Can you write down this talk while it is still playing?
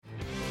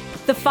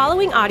The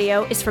following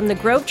audio is from the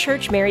Grove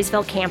Church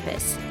Marysville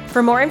campus.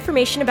 For more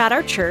information about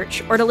our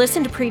church or to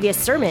listen to previous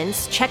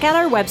sermons, check out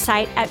our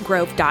website at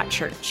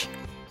grove.church.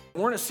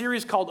 We're in a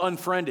series called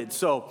Unfriended,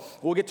 so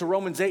we'll get to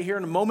Romans 8 here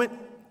in a moment.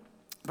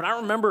 But I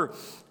remember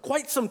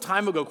quite some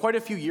time ago, quite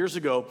a few years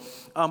ago,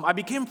 I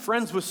became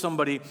friends with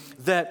somebody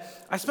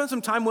that I spent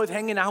some time with,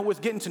 hanging out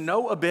with, getting to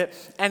know a bit.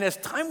 And as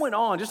time went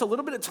on, just a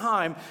little bit of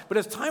time, but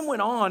as time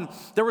went on,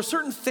 there were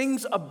certain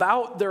things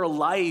about their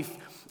life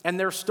and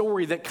their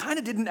story that kind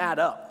of didn't add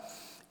up.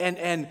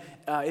 And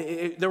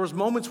there was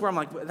moments where I'm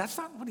like, that's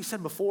not what he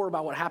said before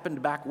about what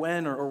happened back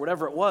when or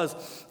whatever it was.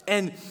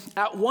 And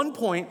at one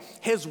point,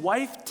 his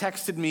wife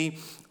texted me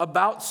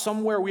about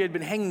somewhere we had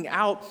been hanging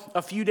out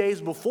a few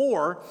days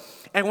before.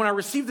 And when I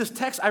received this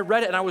text, I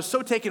read it and I was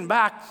so taken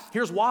back.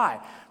 Here's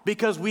why.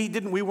 Because we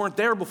weren't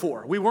there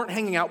before. We weren't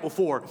hanging out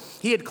before.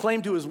 He had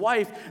claimed to his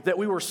wife that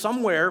we were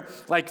somewhere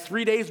like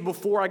 3 days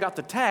before I got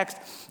the text.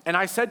 And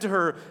I said to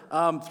her,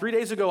 3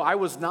 days ago, I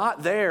was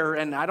not there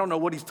and I don't know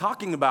what he's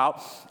talking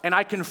about. And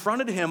I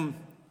confronted him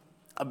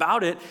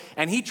about it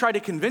and he tried to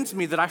convince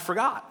me that I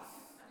forgot.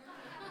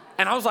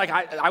 And I was like,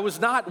 I was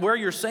not where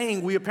you're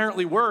saying we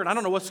apparently were, and I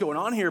don't know what's going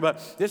on here,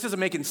 but this isn't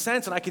making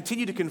sense. And I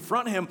continued to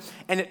confront him,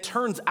 and it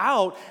turns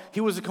out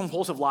he was a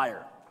compulsive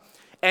liar.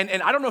 And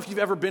I don't know if you've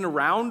ever been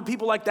around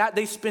people like that.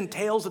 They spin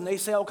tales and they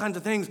say all kinds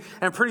of things.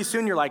 And pretty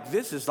soon you're like,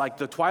 this is like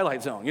the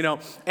Twilight Zone, you know?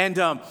 And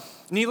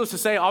needless to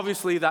say,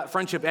 obviously that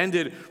friendship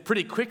ended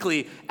pretty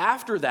quickly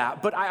after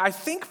that. But I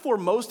think for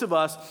most of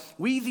us,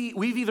 we've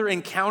either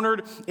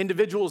encountered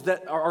individuals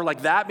that are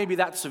like that, maybe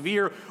that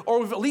severe,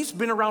 or we've at least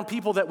been around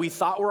people that we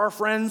thought were our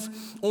friends,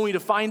 only to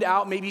find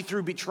out maybe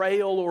through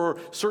betrayal or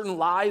certain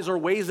lies or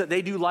ways that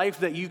they do life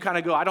that you kind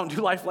of go, I don't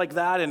do life like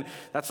that, and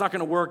that's not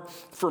going to work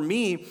for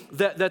me,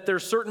 that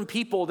there's certain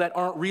people that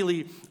aren't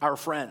really our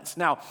friends.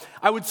 Now,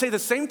 I would say the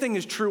same thing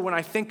is true when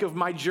I think of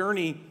my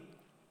journey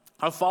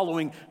of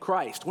following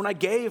Christ. When I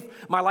gave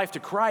my life to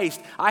Christ,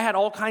 I had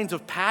all kinds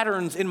of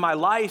patterns in my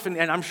life, and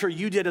I'm sure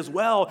you did as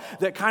well,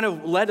 that kind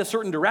of led a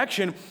certain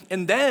direction.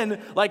 And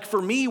then, like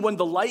for me, when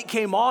the light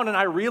came on and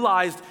I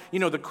realized,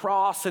 the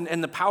cross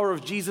and the power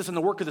of Jesus and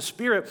the work of the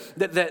Spirit,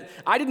 that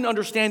I didn't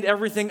understand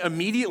everything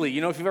immediately.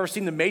 If you've ever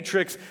seen The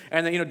Matrix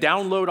and then,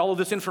 download all of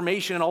this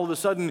information and all of a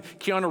sudden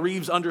Keanu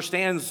Reeves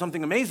understands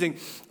something amazing.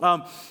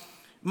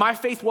 My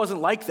faith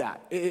wasn't like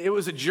that. It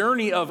was a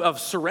journey of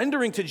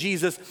surrendering to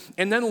Jesus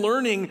and then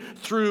learning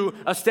through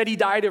a steady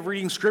diet of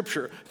reading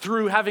Scripture,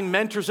 through having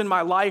mentors in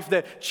my life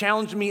that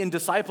challenged me in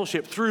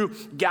discipleship, through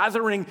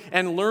gathering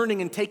and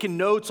learning and taking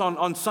notes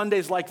on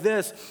Sundays like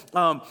this,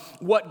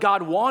 what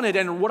God wanted.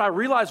 And what I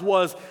realized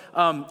was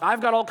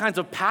I've got all kinds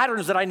of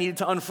patterns that I needed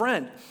to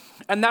unfriend.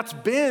 And that's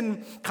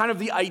been kind of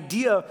the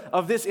idea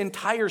of this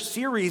entire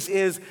series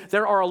is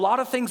there are a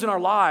lot of things in our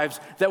lives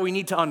that we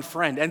need to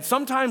unfriend. And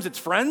sometimes it's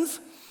friends,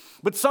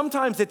 but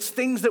sometimes it's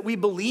things that we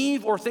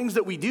believe or things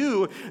that we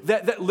do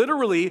that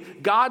literally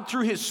God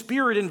through his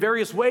Spirit in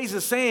various ways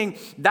is saying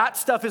that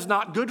stuff is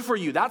not good for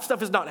you. That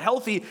stuff is not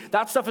healthy.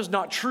 That stuff is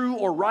not true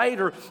or right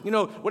or,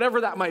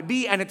 whatever that might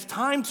be. And it's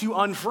time to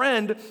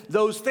unfriend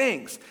those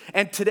things.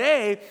 And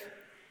today,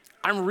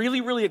 I'm really,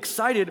 really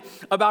excited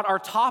about our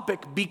topic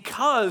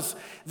because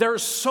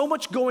there's so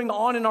much going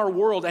on in our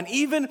world. And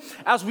even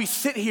as we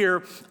sit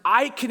here,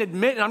 I can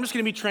admit, and I'm just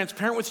going to be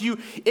transparent with you,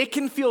 it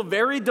can feel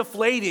very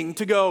deflating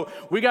to go,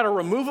 we got to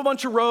remove a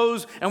bunch of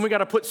rows and we got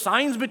to put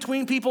signs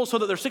between people so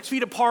that they're 6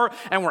 feet apart.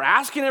 And we're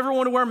asking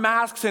everyone to wear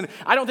masks. And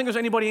I don't think there's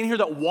anybody in here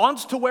that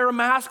wants to wear a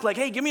mask. Like,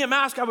 hey, give me a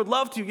mask. I would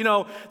love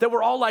to, that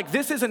we're all like,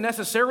 this isn't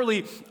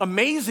necessarily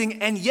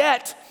amazing. And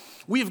yet,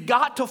 we've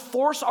got to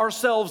force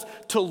ourselves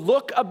to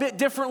look a bit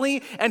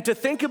differently and to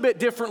think a bit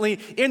differently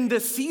in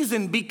this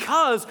season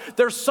because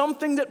there's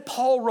something that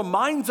Paul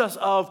reminds us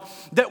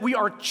of that we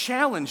are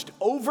challenged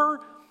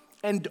over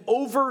and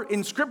over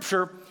in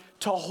Scripture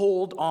to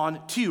hold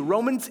on to.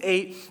 Romans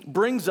 8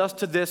 brings us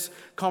to this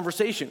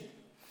conversation.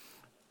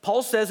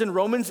 Paul says in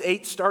Romans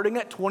 8, starting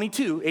at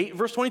 8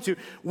 verse 22,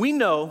 we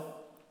know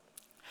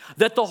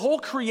that the whole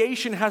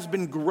creation has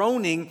been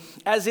groaning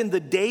as in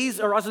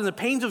the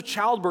pains of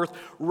childbirth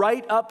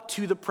right up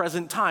to the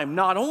present time.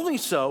 Not only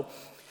so,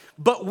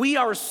 but we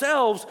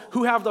ourselves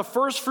who have the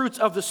first fruits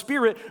of the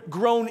Spirit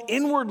groan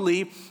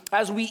inwardly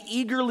as we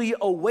eagerly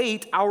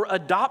await our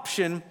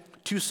adoption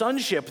to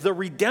sonship, the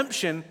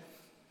redemption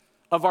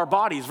of our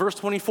bodies. Verse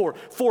 24,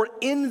 for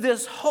in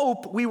this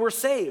hope we were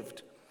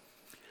saved.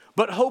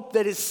 But hope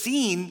that is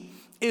seen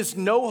is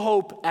no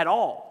hope at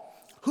all.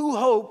 Who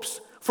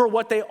hopes for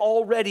what they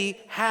already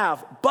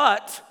have?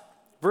 But,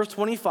 verse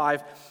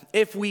 25,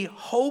 if we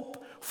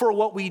hope for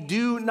what we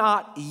do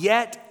not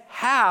yet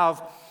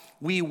have,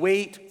 we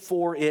wait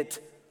for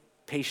it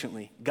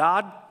patiently.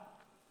 God,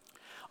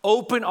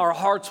 open our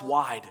hearts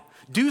wide.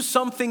 Do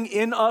something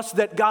in us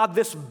that, God,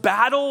 this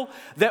battle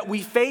that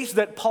we face,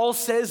 that Paul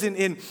says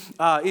in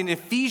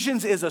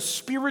Ephesians is a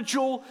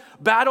spiritual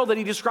battle that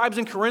he describes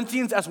in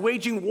Corinthians as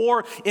waging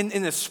war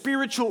in the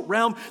spiritual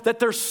realm, that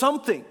there's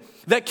something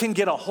that can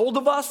get a hold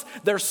of us.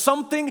 There's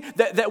something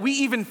that we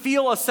even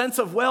feel a sense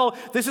of, well,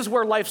 this is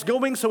where life's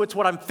going, so it's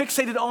what I'm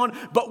fixated on,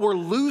 but we're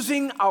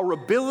losing our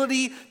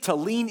ability to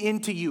lean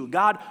into you.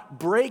 God,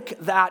 break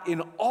that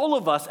in all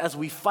of us as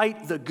we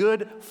fight the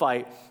good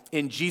fight.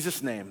 In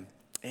Jesus' name,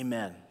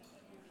 amen.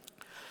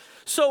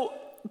 So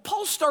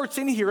Paul starts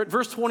in here at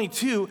verse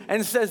 22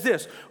 and says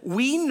this: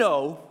 we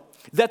know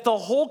that the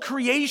whole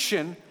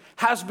creation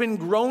has been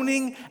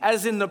groaning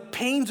as in the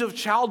pains of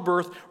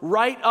childbirth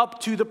right up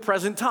to the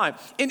present time.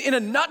 In a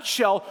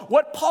nutshell,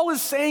 what Paul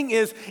is saying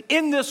is,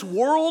 in this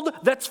world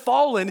that's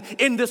fallen,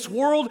 in this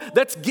world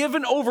that's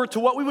given over to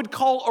what we would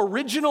call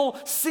original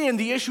sin,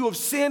 the issue of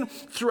sin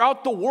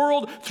throughout the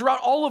world, throughout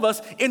all of us,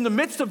 in the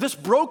midst of this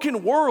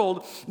broken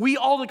world, we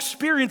all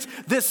experience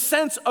this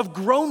sense of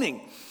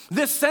groaning.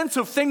 This sense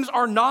of things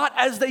are not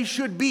as they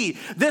should be.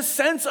 This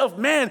sense of,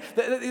 man,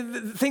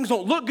 things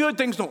don't look good,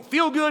 things don't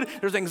feel good.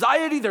 There's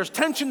anxiety, there's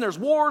tension, there's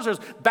wars, there's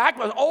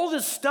backlash, all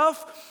this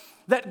stuff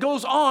that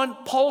goes on.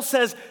 Paul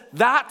says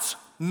that's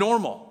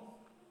normal.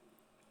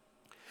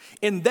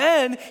 And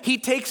then he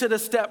takes it a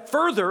step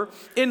further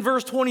in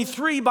verse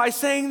 23 by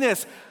saying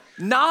this: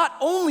 not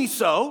only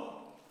so,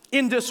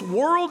 in this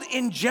world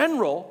in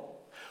general,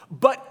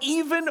 but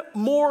even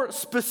more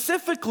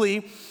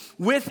specifically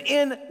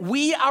within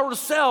we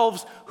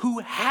ourselves who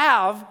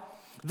have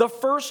the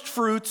first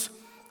fruits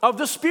of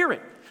the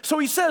Spirit. So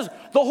he says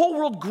the whole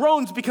world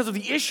groans because of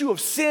the issue of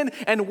sin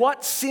and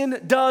what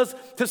sin does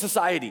to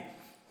society.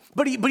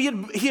 But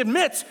he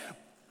admits,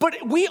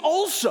 but we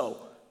also,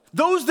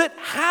 those that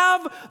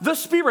have the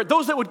Spirit,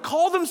 those that would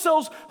call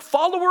themselves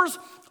followers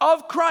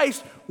of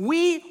Christ,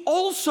 we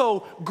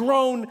also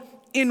groan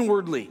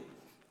inwardly.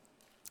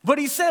 But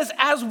he says,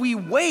 as we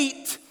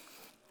wait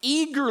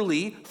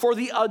eagerly for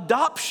the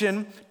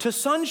adoption to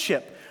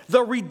sonship,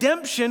 the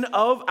redemption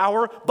of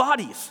our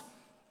bodies.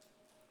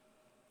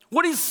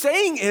 What he's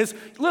saying is,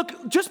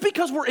 look, just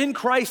because we're in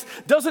Christ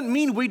doesn't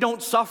mean we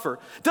don't suffer.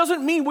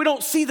 Doesn't mean we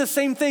don't see the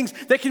same things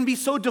that can be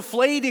so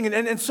deflating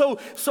and so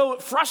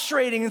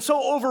frustrating and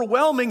so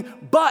overwhelming,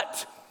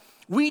 but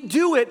we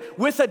do it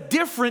with a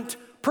different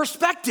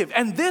perspective.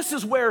 And this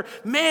is where,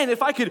 man,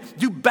 if I could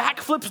do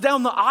backflips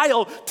down the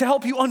aisle to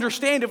help you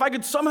understand, if I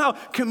could somehow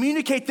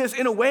communicate this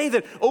in a way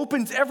that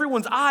opens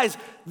everyone's eyes,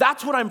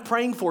 that's what I'm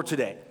praying for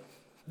today.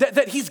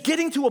 That he's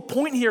getting to a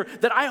point here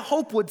that I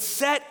hope would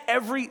set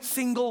every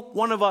single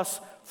one of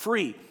us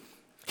free.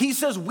 He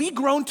says, we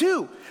groan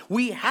too.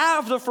 We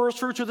have the first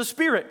fruits of the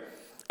Spirit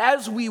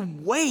as we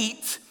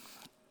wait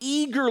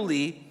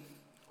eagerly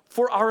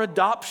for our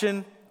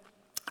adoption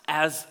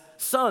as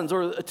sons,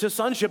 or to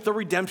sonship, the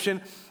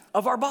redemption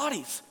of our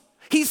bodies.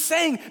 He's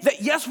saying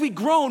that yes, we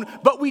groan,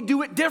 but we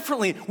do it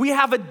differently. We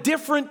have a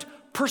different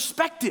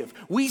perspective.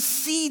 We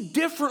see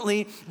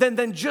differently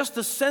than just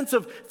the sense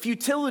of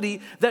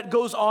futility that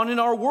goes on in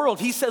our world.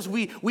 He says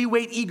we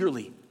wait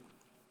eagerly.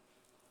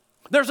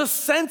 There's a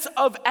sense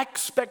of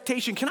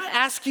expectation. Can I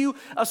ask you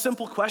a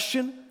simple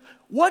question?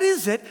 What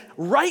is it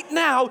right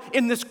now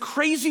in this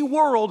crazy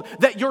world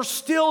that you're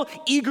still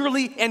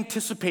eagerly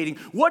anticipating?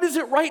 What is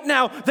it right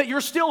now that you're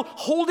still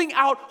holding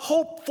out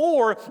hope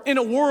for in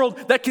a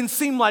world that can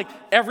seem like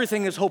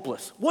everything is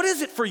hopeless? What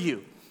is it for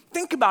you?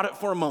 Think about it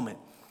for a moment.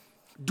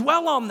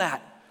 Dwell on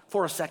that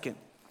for a second.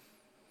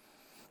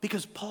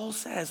 Because Paul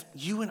says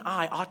you and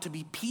I ought to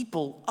be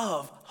people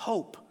of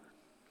hope.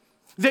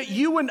 That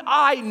you and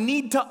I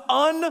need to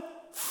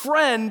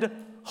unfriend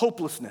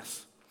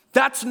hopelessness.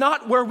 That's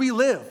not where we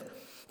live.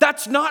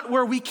 That's not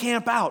where we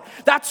camp out.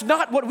 That's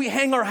not what we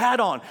hang our hat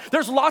on.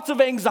 There's lots of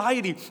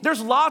anxiety.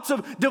 There's lots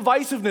of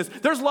divisiveness.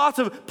 There's lots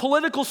of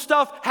political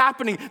stuff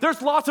happening.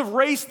 There's lots of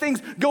race things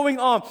going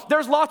on.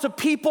 There's lots of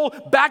people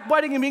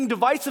backbiting and being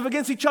divisive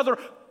against each other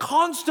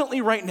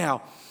constantly right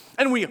now.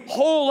 And we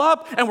hole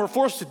up and we're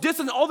forced to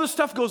distance. All this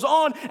stuff goes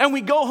on and we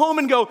go home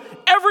and go,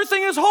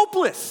 everything is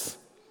hopeless.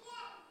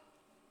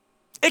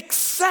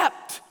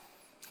 Except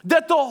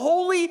that the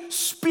Holy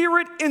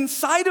Spirit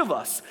inside of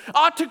us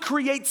ought to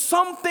create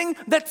something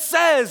that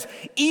says,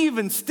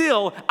 even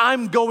still,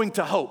 I'm going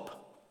to hope.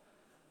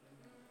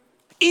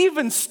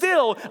 Even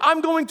still,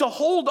 I'm going to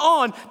hold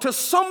on to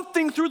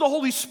something through the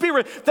Holy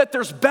Spirit that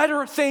there's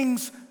better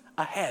things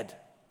ahead.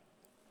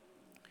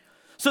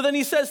 So then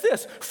he says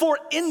this, for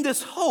in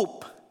this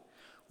hope,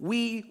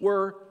 we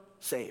were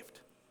saved.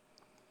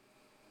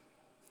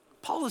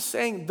 Paul is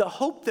saying the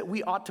hope that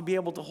we ought to be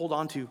able to hold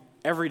on to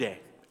every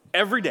day,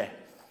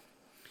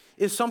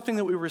 is something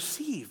that we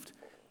received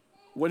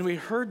when we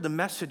heard the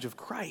message of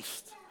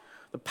Christ,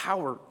 the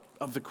power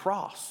of the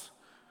cross,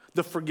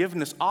 the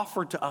forgiveness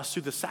offered to us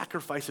through the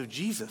sacrifice of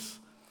Jesus.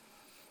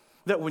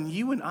 That when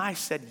you and I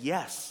said,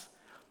 yes,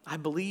 I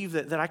believe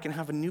that I can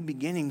have a new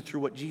beginning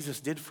through what Jesus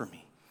did for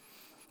me.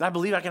 I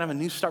believe I can have a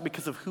new start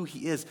because of who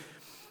he is.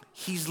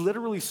 He's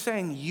literally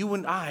saying you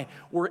and I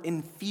were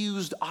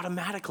infused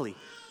automatically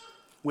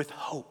with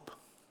hope.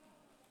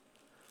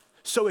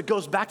 So it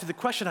goes back to the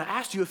question I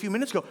asked you a few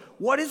minutes ago.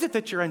 What is it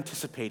that you're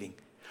anticipating?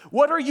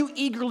 What are you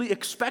eagerly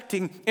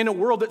expecting in a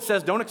world that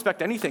says don't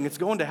expect anything? It's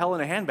going to hell in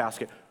a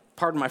handbasket.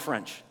 Pardon my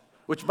French.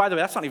 which, by the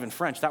way, that's not even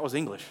French. That was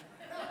English.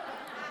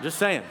 Just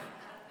saying.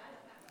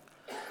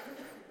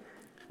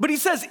 But he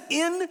says,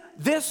 in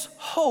this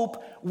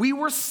hope, we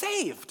were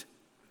saved.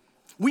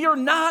 We are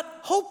not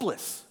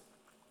hopeless.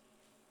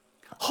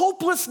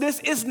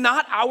 Hopelessness is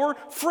not our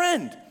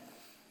friend.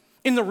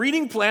 In the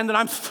reading plan that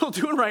I'm still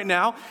doing right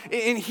now,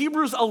 in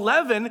Hebrews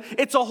 11,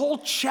 it's a whole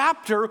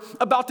chapter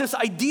about this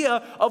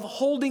idea of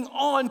holding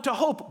on to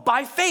hope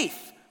by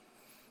faith.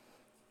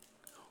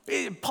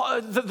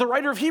 The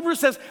writer of Hebrews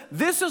says,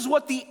 this is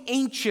what the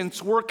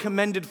ancients were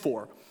commended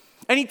for.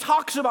 And he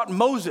talks about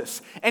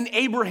Moses and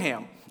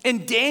Abraham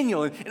and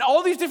Daniel and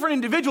all these different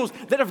individuals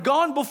that have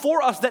gone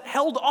before us that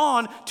held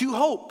on to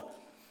hope.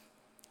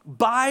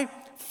 By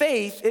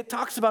faith, it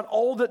talks about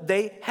all that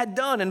they had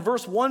done. And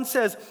verse 1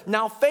 says,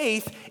 now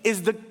faith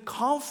is the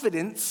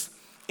confidence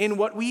in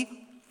what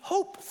we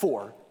hope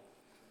for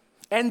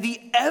and the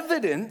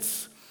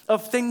evidence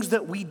of things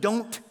that we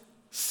don't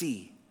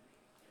see.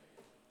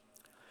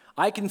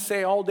 I can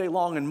say all day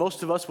long, and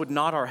most of us would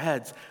nod our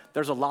heads,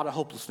 there's a lot of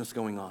hopelessness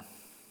going on.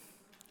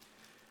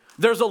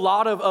 There's a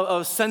lot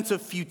of sense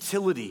of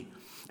futility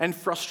and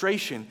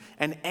frustration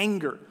and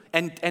anger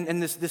and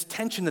this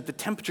tension that the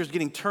temperature is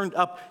getting turned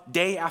up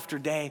day after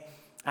day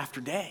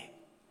after day.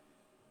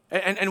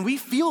 And we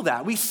feel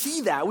that. We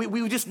see that.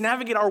 We just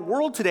navigate our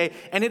world today,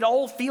 and it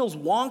all feels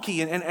wonky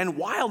and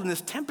wild, and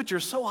this temperature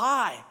is so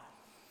high.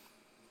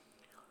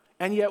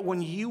 And yet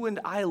when you and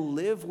I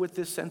live with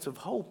this sense of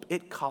hope,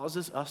 it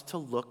causes us to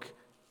look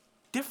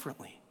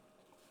differently.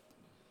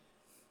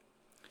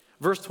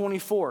 Verse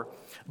 24,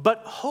 but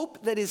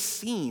hope that is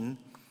seen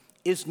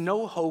is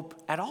no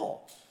hope at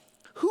all.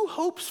 Who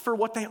hopes for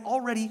what they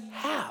already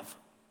have?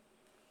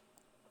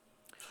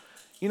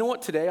 You know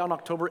what, today on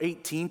October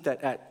 18th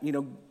at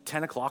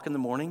 10 o'clock in the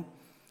morning,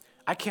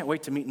 I can't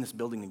wait to meet in this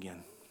building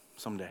again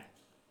someday.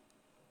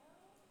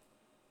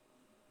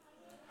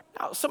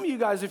 Now, some of you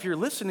guys, if you're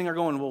listening, are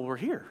going, well, we're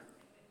here.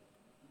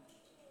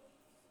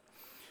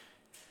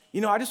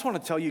 I just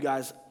want to tell you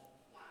guys,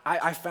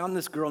 I found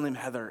this girl named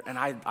Heather, and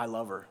I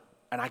love her.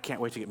 And I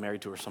can't wait to get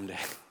married to her someday.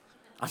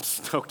 I'm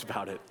stoked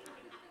about it.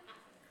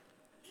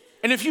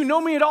 And if you know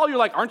me at all, you're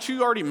like, aren't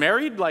you already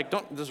married? Like,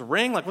 there's a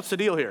ring? Like, what's the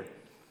deal here?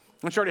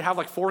 Don't you already have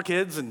like 4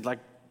 kids and like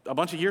a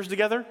bunch of years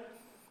together?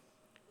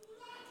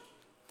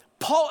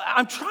 Paul,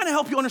 I'm trying to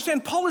help you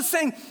understand. Paul is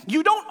saying,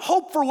 you don't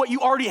hope for what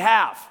you already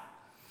have.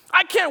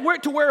 I can't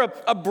wait to wear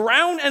a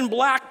brown and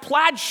black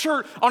plaid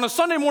shirt on a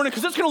Sunday morning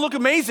because it's going to look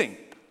amazing.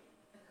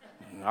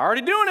 I'm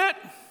already doing it.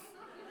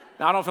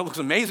 Now, I don't know if it looks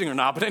amazing or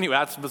not, but anyway,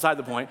 that's beside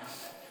the point.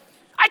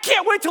 I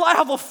can't wait till I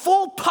have a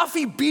full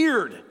puffy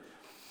beard.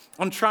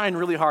 I'm trying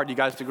really hard, you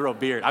guys, to grow a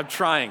beard. I'm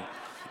trying.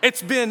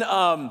 It's been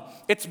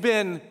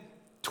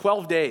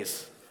 12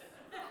 days.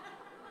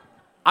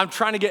 I'm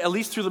trying to get at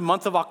least through the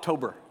month of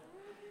October.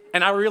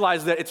 And I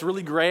realize that it's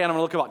really gray, and I'm going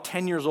to look about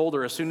 10 years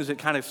older as soon as it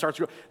kind of starts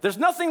to grow. There's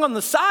nothing on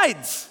the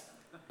sides.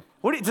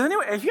 Does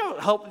anyone, if you have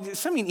help,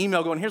 send me an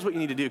email going, here's what you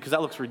need to do, because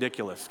that looks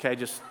ridiculous, okay?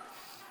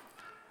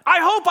 I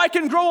hope I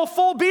can grow a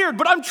full beard,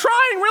 but I'm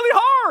trying really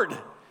hard.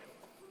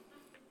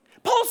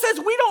 Paul says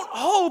we don't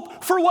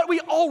hope for what we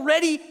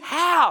already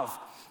have.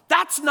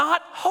 That's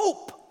not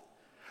hope.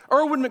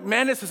 Erwin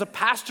McManus is a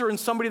pastor and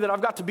somebody that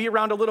I've got to be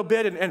around a little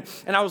bit,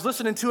 and I was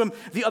listening to him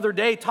the other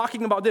day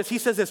talking about this. He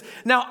says this,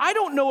 now I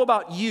don't know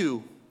about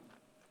you,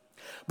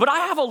 but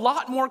I have a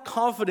lot more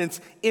confidence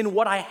in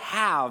what I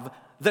have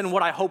than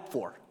what I hope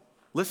for.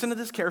 Listen to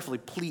this carefully,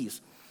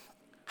 please.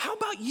 How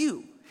about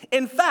you?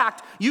 In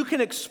fact, you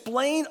can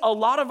explain a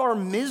lot of our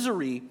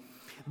misery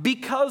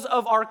because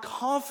of our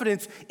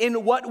confidence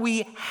in what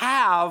we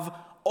have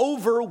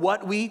over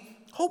what we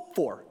hope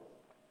for.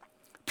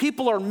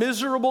 People are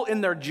miserable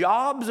in their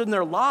jobs and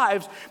their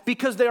lives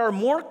because they are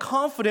more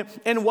confident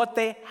in what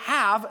they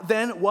have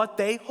than what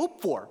they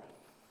hope for.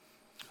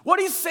 What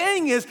he's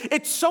saying is,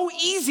 it's so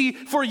easy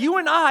for you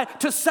and I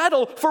to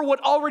settle for what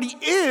already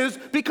is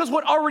because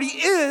what already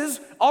is.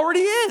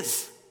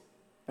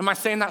 Am I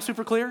saying that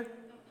super clear?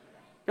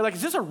 You're like,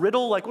 is this a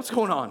riddle? Like, what's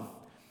going on?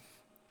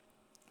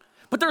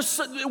 But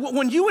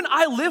when you and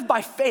I live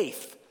by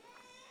faith,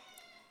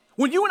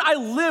 when you and I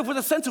live with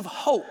a sense of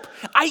hope,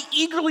 I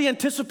eagerly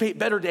anticipate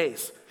better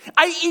days.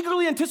 I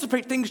eagerly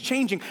anticipate things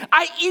changing.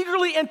 I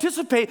eagerly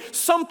anticipate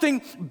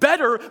something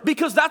better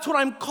because that's what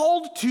I'm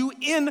called to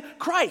in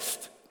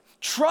Christ.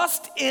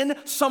 Trust in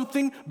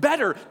something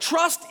better.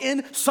 Trust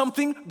in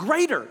something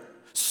greater.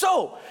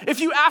 So, if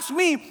you ask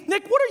me,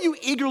 Nick, what are you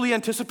eagerly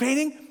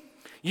anticipating?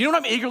 You know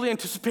what I'm eagerly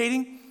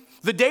anticipating?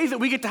 The days that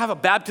we get to have a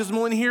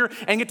baptismal in here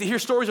and get to hear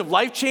stories of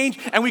life change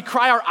and we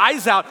cry our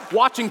eyes out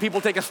watching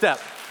people take a step.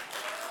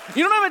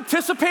 You know what I'm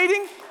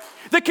anticipating?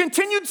 The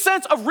continued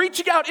sense of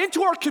reaching out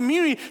into our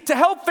community to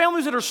help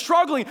families that are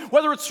struggling,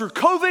 whether it's through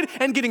COVID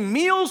and getting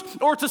meals,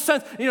 or it's a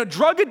sense,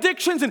 drug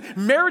addictions and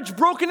marriage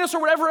brokenness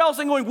or whatever else,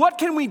 and going, what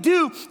can we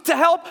do to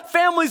help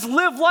families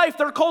live life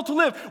they're called to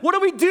live? What do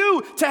we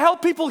do to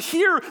help people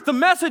hear the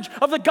message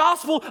of the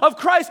gospel of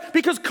Christ?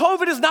 Because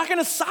COVID is not going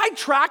to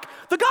sidetrack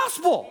the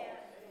gospel.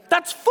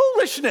 That's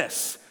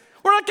foolishness.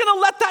 We're not going to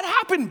let that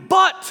happen.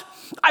 But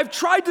I've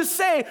tried to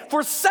say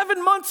for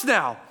 7 months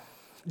now,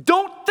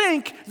 don't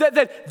think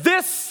that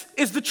this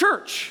is the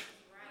church.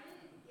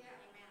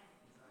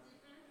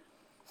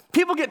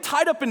 People get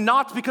tied up in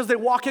knots because they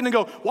walk in and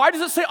go, why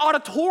does it say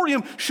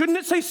auditorium? Shouldn't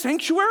it say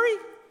sanctuary?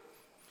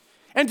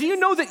 And do you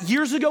know that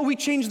years ago we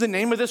changed the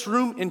name of this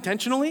room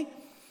intentionally?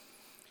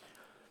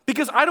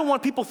 Because I don't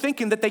want people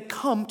thinking that they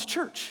come to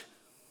church.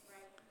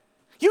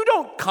 You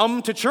don't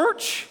come to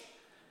church.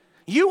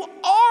 You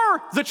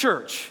are the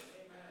church.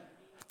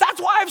 That's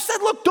why I've said,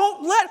 look,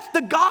 don't let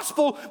the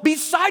gospel be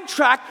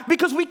sidetracked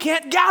because we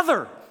can't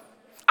gather.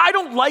 I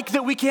don't like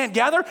that we can't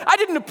gather. I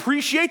didn't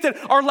appreciate that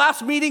our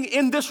last meeting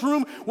in this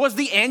room was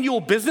the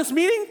annual business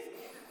meeting.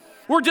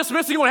 We're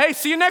dismissing going, hey,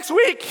 see you next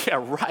week.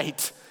 Yeah,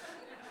 right.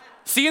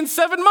 See you in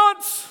 7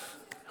 months.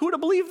 Who would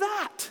have believed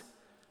that?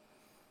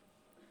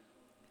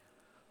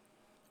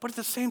 But at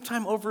the same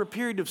time, over a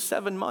period of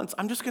 7 months,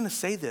 I'm just going to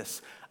say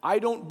this. I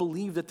don't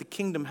believe that the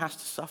kingdom has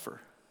to suffer.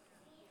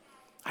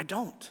 I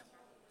don't.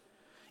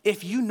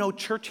 If you know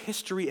church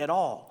history at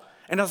all,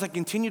 and as I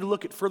continue to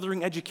look at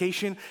furthering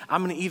education,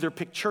 I'm going to either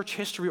pick church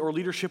history or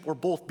leadership or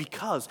both,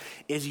 because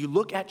as you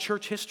look at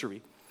church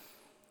history,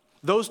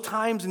 those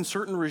times in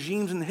certain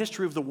regimes in the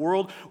history of the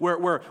world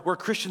where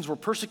Christians were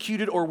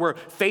persecuted or where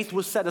faith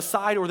was set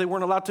aside or they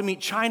weren't allowed to meet,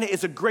 China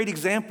is a great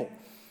example.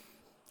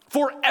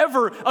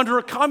 Forever, under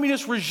a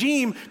communist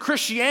regime,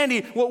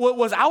 Christianity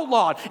was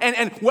outlawed,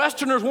 and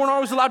Westerners weren't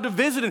always allowed to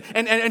visit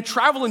and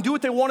travel and do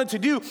what they wanted to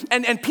do.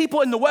 And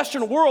people in the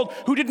Western world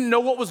who didn't know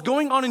what was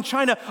going on in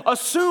China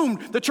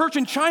assumed the church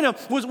in China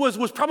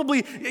was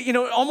probably,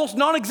 almost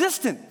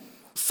non-existent,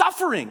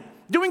 suffering,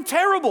 doing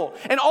terrible.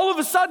 And all of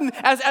a sudden,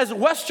 as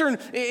Western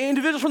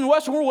individuals from the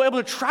Western world were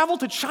able to travel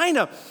to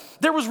China,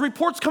 there was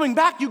reports coming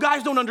back, you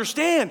guys don't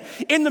understand.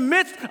 In the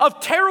midst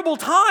of terrible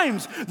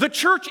times, the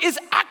church is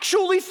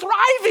actually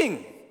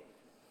thriving.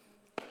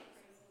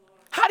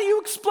 How do you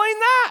explain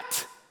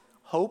that?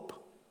 Hope.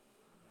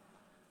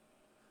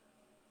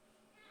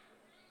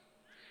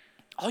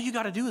 All you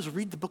got to do is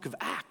read the book of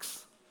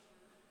Acts,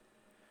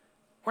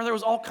 where there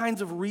was all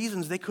kinds of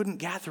reasons they couldn't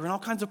gather and all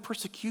kinds of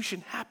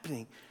persecution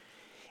happening.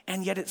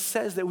 And yet it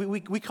says that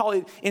we call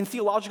it, in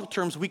theological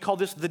terms, we call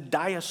this the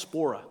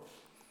diaspora.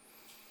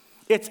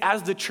 It's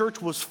as the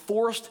church was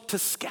forced to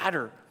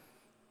scatter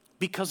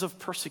because of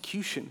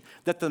persecution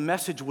that the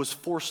message was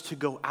forced to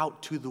go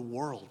out to the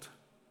world.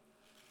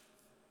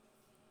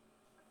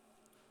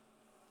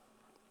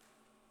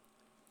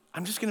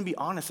 I'm just going to be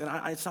honest,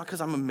 and it's not because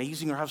I'm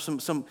amazing or have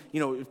some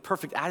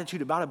perfect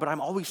attitude about it, but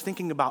I'm always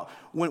thinking about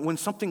when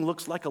something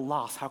looks like a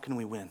loss, how can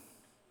we win?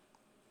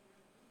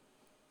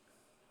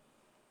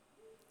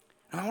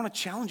 And I want to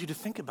challenge you to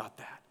think about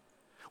that.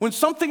 When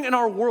something in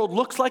our world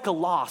looks like a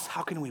loss,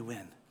 how can we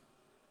win?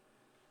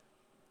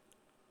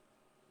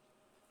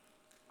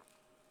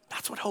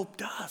 That's what hope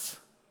does.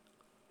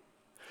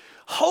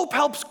 Hope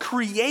helps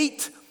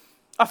create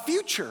a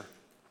future.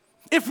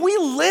 If we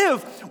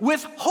live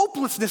with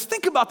hopelessness,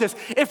 think about this.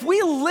 If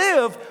we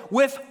live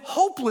with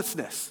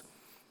hopelessness,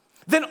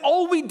 then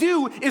all we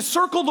do is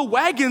circle the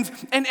wagons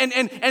and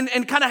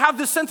kind of have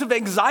this sense of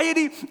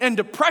anxiety and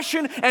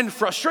depression and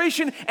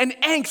frustration and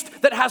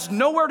angst that has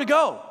nowhere to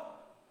go.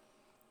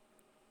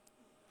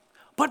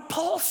 But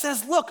Paul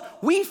says, look,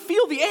 we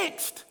feel the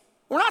angst.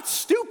 We're not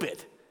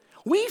stupid.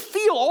 We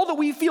feel all that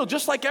we feel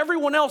just like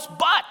everyone else,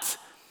 but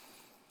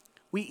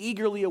we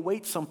eagerly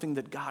await something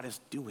that God is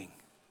doing.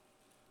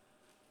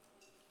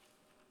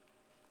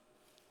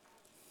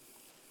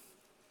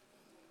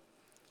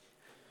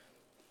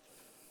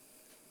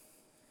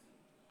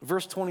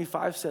 Verse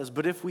 25 says,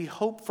 but if we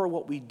hope for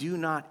what we do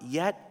not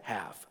yet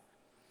have,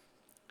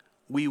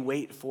 we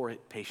wait for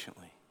it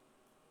patiently.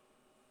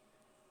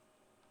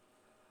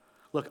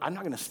 Look, I'm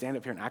not going to stand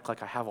up here and act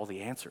like I have all the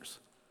answers,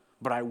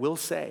 but I will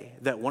say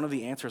that one of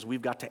the answers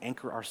we've got to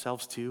anchor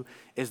ourselves to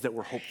is that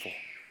we're hopeful.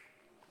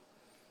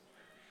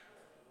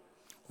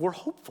 We're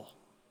hopeful.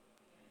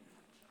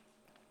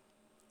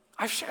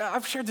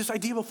 I've shared this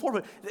idea before,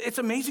 but it's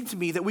amazing to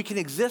me that we can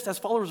exist as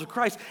followers of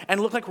Christ and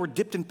look like we're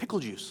dipped in pickle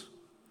juice.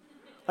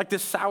 Like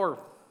this sour.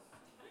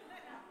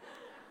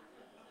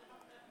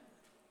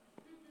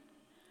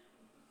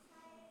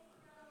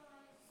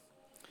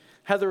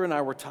 Heather and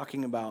I were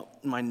talking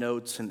about my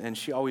notes, and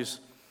she always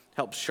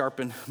helps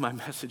sharpen my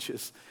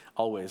messages,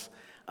 always,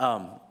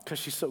 because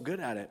she's so good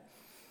at it.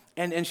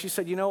 And she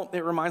said,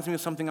 it reminds me of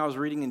something I was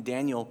reading in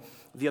Daniel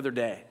the other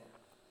day.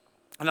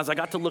 And as I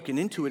got to looking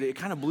into it, it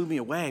kind of blew me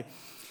away.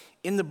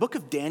 In the book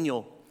of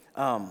Daniel,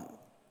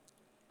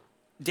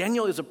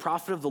 Daniel is a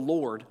prophet of the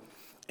Lord,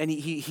 and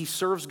he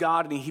serves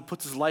God, and he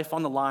puts his life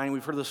on the line.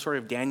 We've heard the story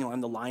of Daniel in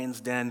the lion's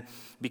den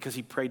because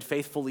he prayed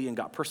faithfully and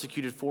got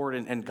persecuted for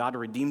it, and God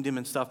redeemed him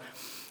and stuff.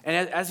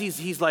 And as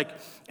he's like,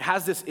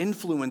 has this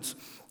influence,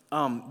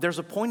 there's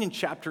a point in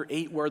chapter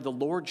 8 where the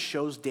Lord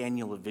shows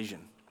Daniel a vision,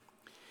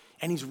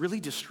 and he's really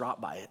distraught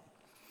by it.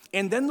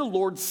 And then the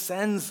Lord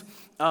sends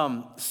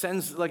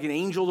like an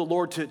angel of the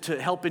Lord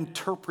to help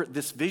interpret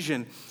this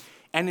vision.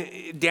 And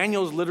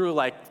Daniel's literally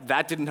like,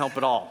 that didn't help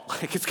at all.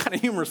 Like, it's kind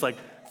of humorous, like,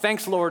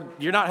 Thanks, Lord.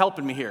 You're not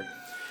helping me here.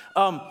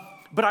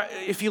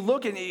 If you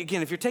look,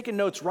 again, if you're taking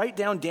notes, write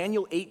down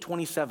Daniel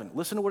 8:27.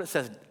 Listen to what it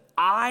says.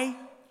 I,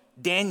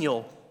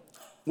 Daniel,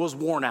 was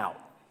worn out.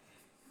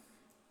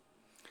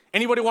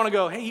 Anybody want to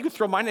go, hey, you can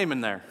throw my name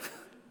in there.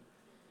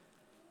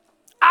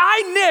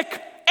 I,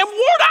 Nick, am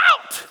worn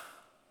out.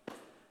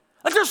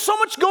 Like there's so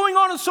much going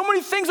on and so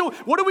many things.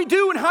 What do we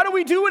do and how do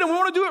we do it? And we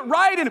want to do it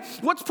right. And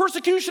what's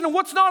persecution and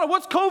what's not? And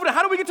what's COVID? And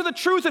how do we get to the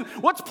truth? And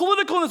what's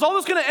political? And is all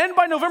this going to end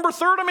by November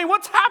 3rd? I mean,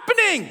 what's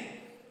happening?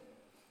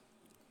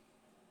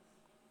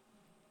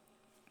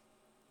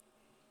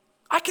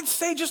 I can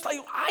say just like,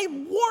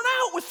 I'm worn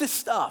out with this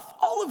stuff.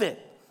 All of it.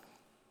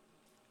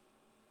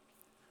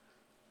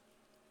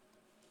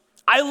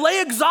 I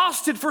lay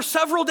exhausted for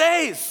several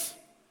days.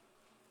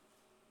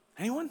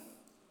 Anyone?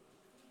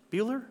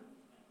 Bueller?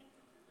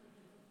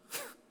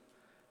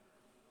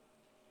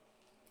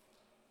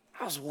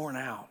 I was worn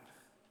out.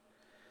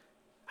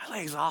 I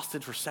lay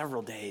exhausted for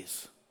several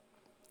days.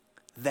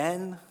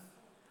 Then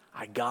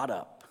I got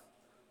up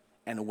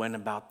and went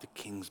about the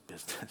king's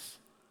business.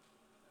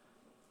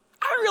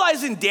 I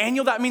realize in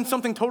Daniel that means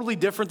something totally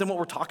different than what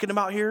we're talking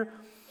about here,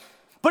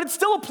 but it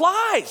still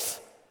applies.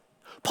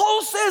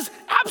 Paul says,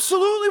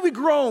 absolutely we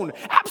groan.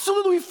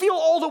 Absolutely we feel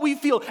all that we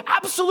feel.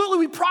 Absolutely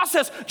we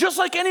process just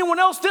like anyone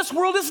else. This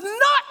world is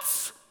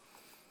nuts.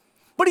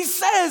 But he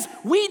says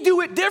we do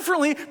it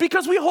differently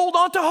because we hold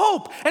on to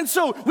hope. And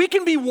so we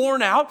can be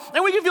worn out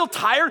and we can feel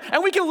tired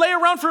and we can lay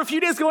around for a few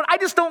days going, I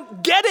just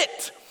don't get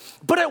it.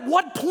 But at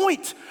what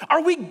point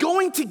are we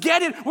going to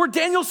get it where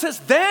Daniel says,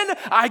 then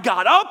I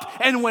got up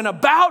and went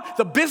about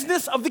the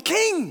business of the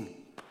king?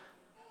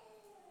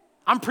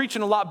 I'm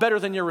preaching a lot better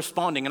than you're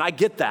responding, and I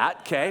get that,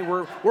 okay?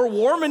 We're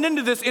warming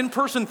into this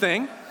in-person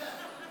thing.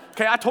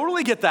 Okay, I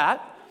totally get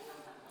that.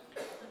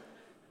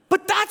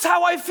 But that's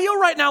how I feel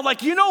right now.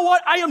 Like, you know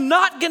what? I am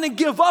not going to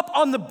give up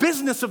on the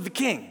business of the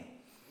king.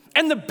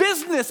 And the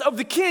business of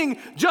the king,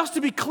 just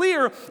to be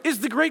clear, is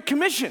the Great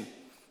Commission.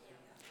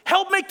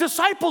 Help make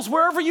disciples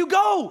wherever you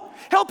go.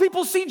 Help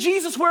people see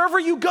Jesus wherever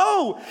you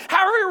go.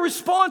 However you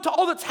respond to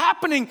all that's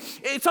happening,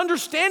 it's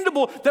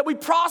understandable that we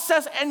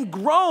process and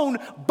groan,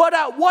 but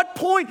at what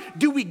point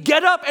do we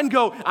get up and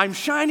go, I'm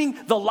shining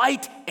the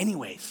light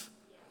anyways.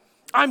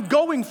 I'm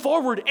going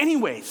forward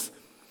anyways.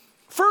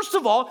 First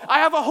of all, I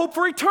have a hope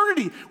for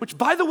eternity, which,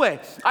 by the way,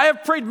 I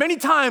have prayed many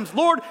times,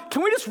 Lord,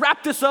 can we just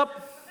wrap this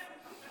up?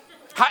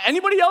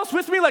 Anybody else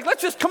with me? Like,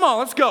 come on,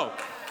 let's go.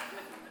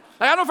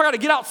 Like, I don't know if I got to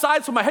get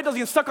outside so my head doesn't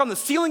get stuck on the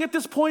ceiling at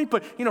this point,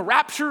 but,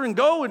 rapture and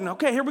go, and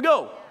okay, here we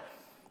go.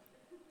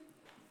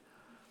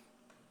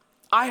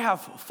 I have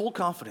full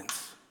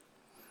confidence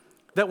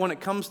that when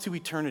it comes to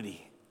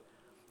eternity,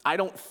 I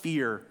don't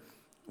fear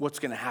what's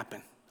going to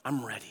happen.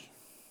 I'm ready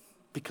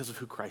because of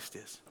who Christ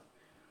is.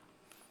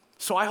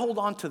 So I hold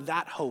on to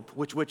that hope,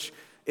 which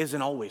is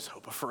an always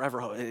hope, a forever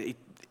hope,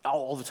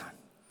 all the time.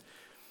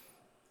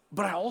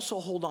 But I also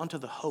hold on to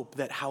the hope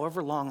that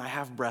however long I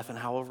have breath and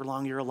however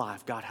long you're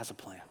alive, God has a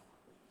plan.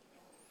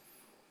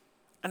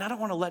 And I don't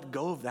want to let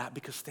go of that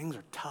because things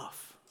are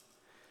tough,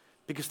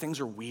 because things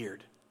are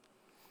weird.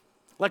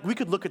 Like we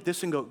could look at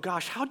this and go,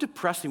 gosh, how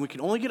depressing. We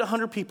can only get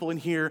 100 people in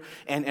here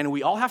and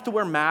we all have to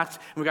wear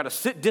masks and we got to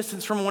sit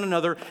distance from one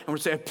another and we're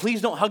saying,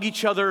 please don't hug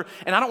each other.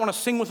 And I don't want to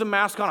sing with a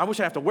mask on. I wish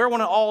I have to wear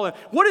one at all.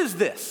 What is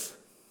this?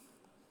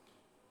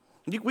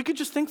 We could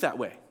just think that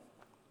way.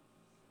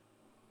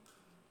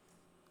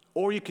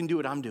 Or you can do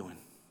what I'm doing.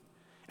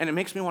 And it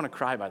makes me want to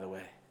cry, by the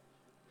way.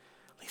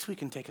 At least we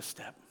can take a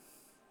step.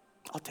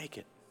 I'll take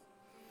it.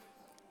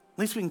 At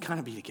least we can kind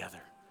of be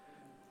together.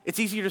 It's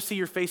easier to see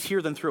your face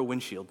here than through a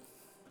windshield.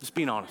 Just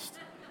being honest.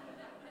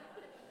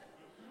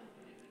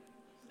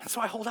 And so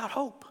I hold out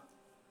hope.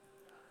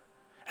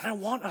 And I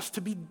want us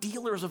to be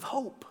dealers of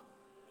hope.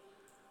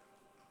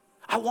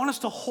 I want us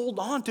to hold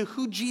on to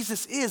who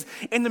Jesus is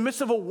in the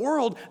midst of a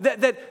world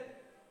that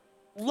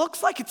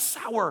looks like it's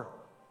sour,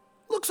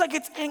 looks like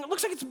it's angry,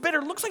 looks like it's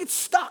bitter, looks like it's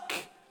stuck.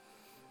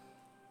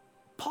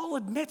 Paul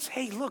admits,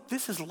 hey, look,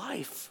 this is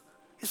life.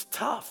 It's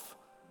tough.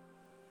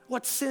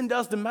 What sin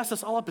does to mess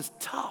us all up is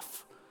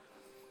tough.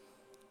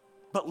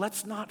 But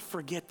let's not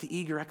forget the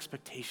eager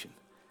expectation.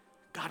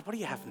 God, what do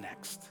you have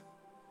next?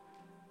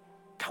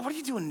 God, what are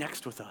you doing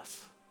next with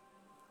us?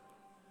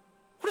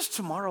 What does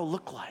tomorrow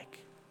look like?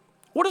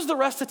 What does the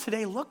rest of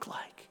today look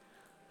like?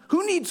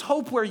 Who needs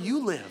hope where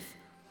you live?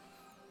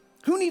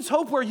 Who needs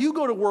hope where you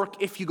go to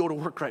work if you go to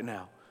work right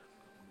now?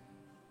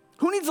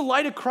 Who needs the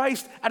light of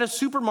Christ at a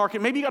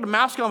supermarket? Maybe you got a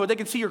mask on, but they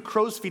can see your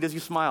crow's feet as you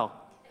smile.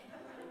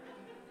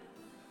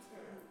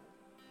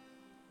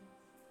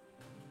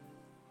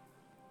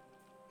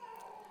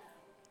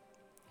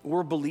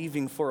 We're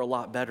believing for a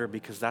lot better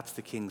because that's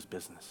the King's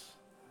business.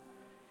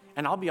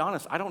 And I'll be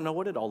honest, I don't know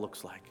what it all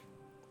looks like,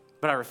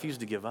 but I refuse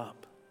to give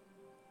up.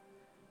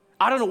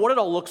 I don't know what it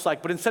all looks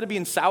like, but instead of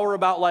being sour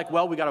about like,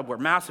 well, we got to wear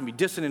masks and be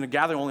distant in a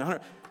gathering only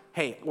 100,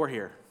 hey, we're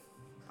here.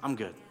 I'm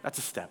good. That's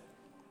a step.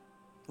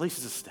 At least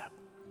it's a step.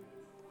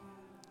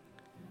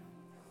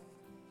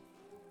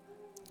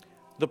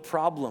 The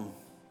problem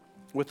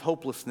with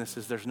hopelessness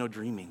is there's no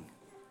dreaming.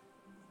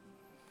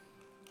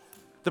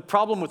 The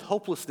problem with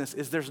hopelessness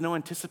is there's no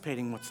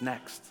anticipating what's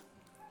next.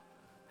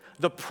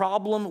 The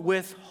problem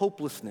with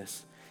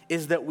hopelessness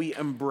is that we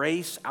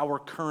embrace our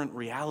current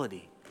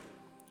reality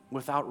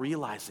without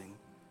realizing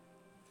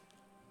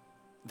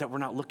that we're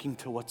not looking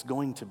to what's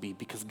going to be,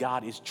 because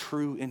God is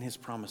true in his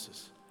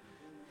promises.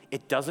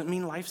 It doesn't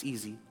mean life's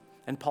easy.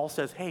 And Paul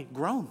says, hey,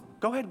 groan.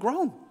 Go ahead,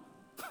 groan.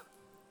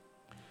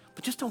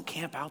 But just don't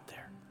camp out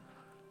there.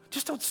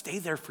 Just don't stay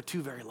there for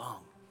too very long.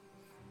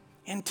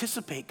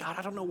 Anticipate, God,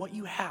 I don't know what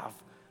you have,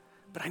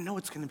 but I know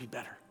it's going to be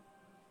better.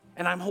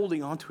 And I'm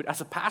holding on to it.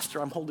 As a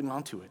pastor, I'm holding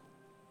on to it.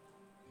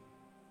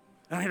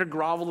 And I'm here to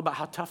grovel about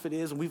how tough it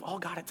is, and we've all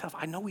got it tough.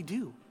 I know we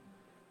do.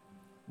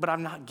 But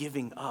I'm not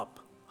giving up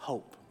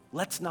hope.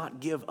 Let's not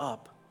give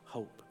up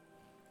hope.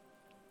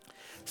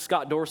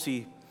 Scott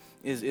Dorsey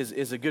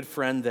is a good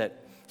friend that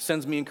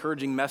sends me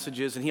encouraging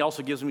messages, and he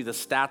also gives me the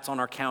stats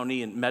on our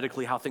county and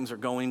medically how things are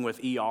going with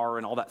ER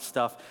and all that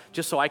stuff,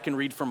 just so I can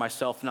read for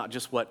myself, not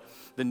just what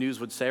the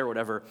news would say or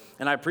whatever.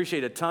 And I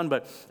appreciate it a ton,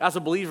 but as a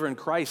believer in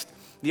Christ,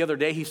 the other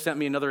day he sent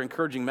me another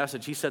encouraging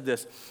message. He said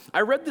this,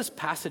 I read this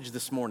passage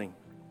this morning,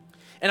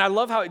 and I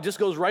love how it just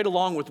goes right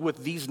along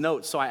with these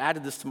notes, so I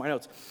added this to my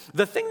notes.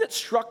 The thing that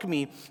struck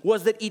me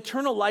was that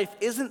eternal life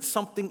isn't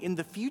something in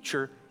the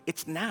future,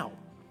 it's now.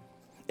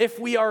 If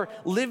we are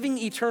living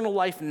eternal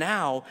life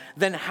now,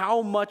 then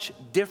how much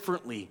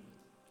differently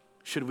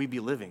should we be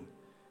living?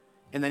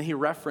 And then he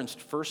referenced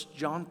 1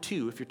 John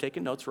 2. If you're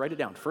taking notes, write it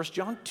down. 1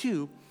 John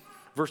 2,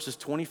 verses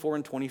 24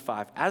 and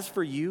 25. As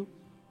for you,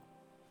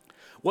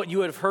 what you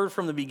have heard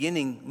from the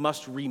beginning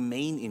must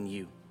remain in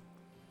you.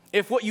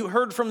 If what you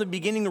heard from the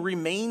beginning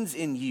remains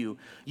in you,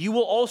 you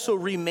will also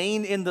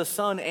remain in the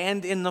Son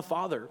and in the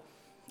Father.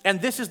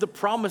 And this is the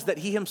promise that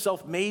he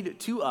himself made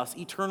to us,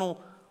 eternal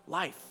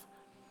life.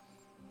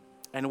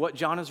 And what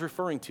John is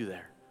referring to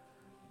there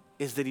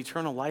is that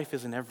eternal life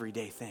is an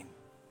everyday thing,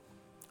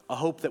 a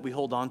hope that we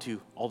hold on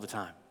to all the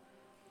time.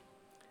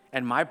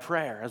 And my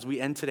prayer as we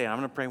end today, and I'm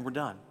going to pray and we're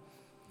done,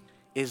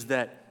 is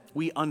that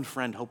we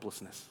unfriend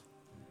hopelessness.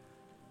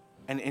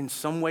 And in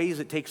some ways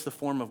it takes the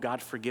form of,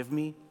 God, forgive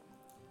me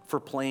for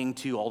playing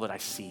to all that I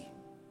see.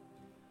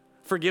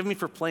 Forgive me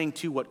for playing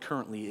to what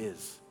currently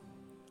is.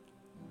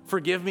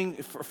 Forgive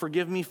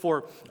me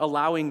for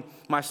allowing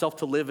myself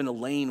to live in a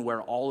lane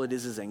where all it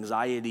is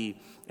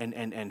anxiety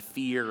and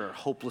fear or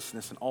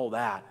hopelessness and all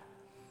that.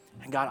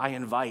 And God, I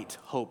invite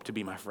hope to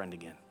be my friend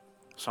again.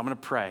 So I'm going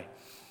to pray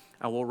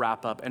and we'll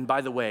wrap up. And by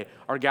the way,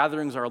 our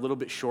gatherings are a little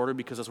bit shorter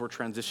because as we're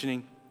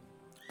transitioning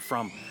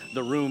from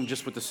the room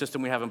just with the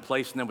system we have in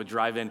place and then with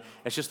drive-in,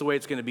 it's just the way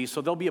it's going to be. So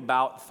there'll be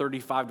about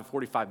 35 to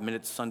 45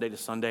 minutes Sunday to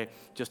Sunday,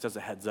 just as a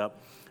heads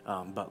up.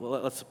 But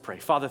let's pray.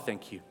 Father,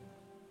 thank you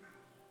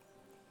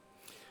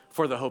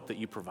for the hope that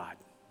you provide.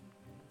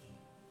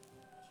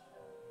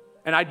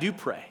 And I do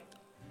pray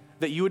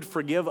that you would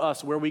forgive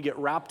us where we get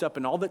wrapped up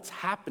in all that's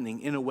happening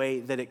in a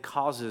way that it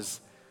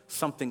causes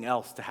something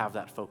else to have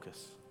that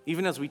focus.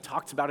 Even as we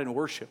talked about in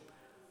worship,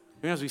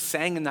 even as we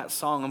sang in that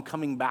song, I'm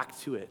coming back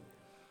to it.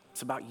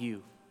 It's about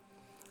you.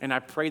 And I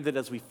pray that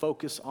as we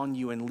focus on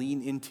you and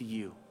lean into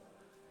you,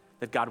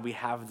 that God, we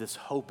have this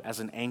hope as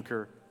an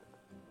anchor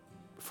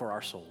for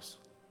our souls.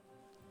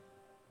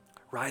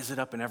 Rise it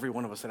up in every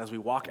one of us that as we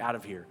walk out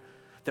of here,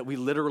 that we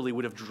literally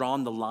would have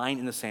drawn the line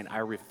in the sand. I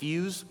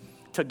refuse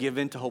to give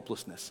in to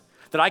hopelessness.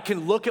 That I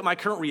can look at my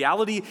current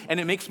reality and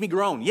it makes me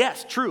groan.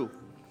 Yes, true.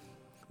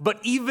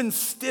 But even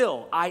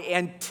still, I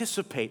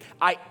anticipate,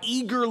 I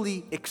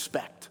eagerly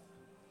expect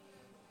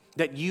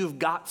that you've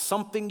got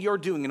something you're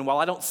doing. And while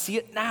I don't see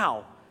it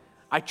now,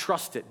 I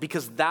trust it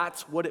because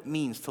that's what it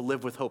means to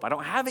live with hope. I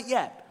don't have it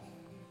yet,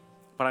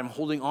 but I'm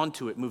holding on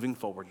to it moving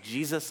forward.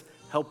 Jesus,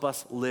 help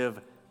us live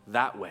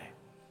that way.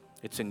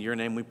 It's in your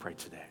name we pray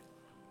today.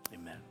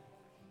 Amen.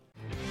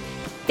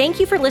 Thank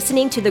you for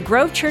listening to the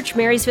Grove Church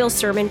Marysville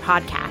Sermon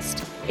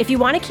Podcast. If you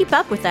want to keep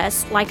up with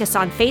us, like us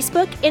on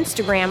Facebook,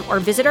 Instagram, or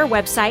visit our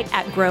website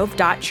at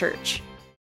grove.church.